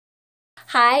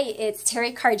Hi, it's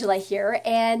Terry Cardula here,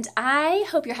 and I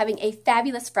hope you're having a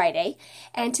fabulous Friday.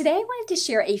 And today I wanted to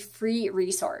share a free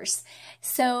resource.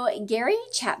 So Gary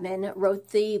Chapman wrote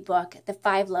the book, The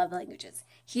 5 Love Languages.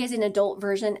 He has an adult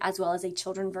version as well as a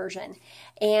children version.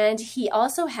 And he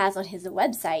also has on his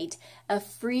website a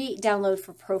free download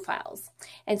for profiles.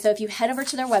 And so if you head over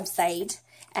to their website,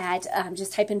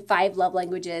 just type in 5 love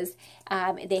languages.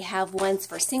 They have ones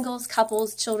for singles,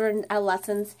 couples, children,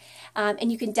 adolescents,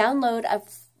 and you can download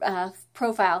a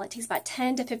profile. It takes about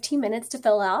 10 to 15 minutes to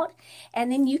fill out, and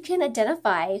then you can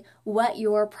identify what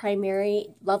your primary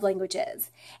love language is.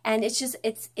 And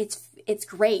it's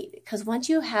great because once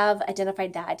you have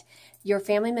identified that, your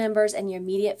family members and your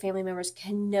immediate family members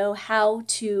can know how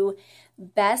to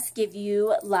best give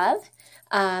you love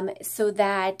so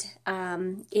that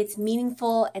it's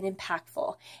meaningful and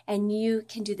impactful, and you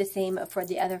can do the same for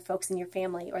the other folks in your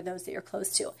family or those that you're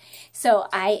close to. So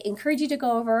I encourage you to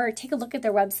go over, take a look at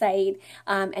their website,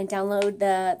 and download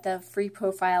the free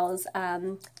profiles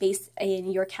based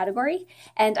in your category.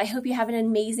 And I hope you have an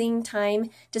amazing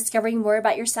time discovering more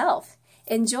about yourself.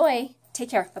 Enjoy. Take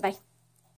care. Bye-bye.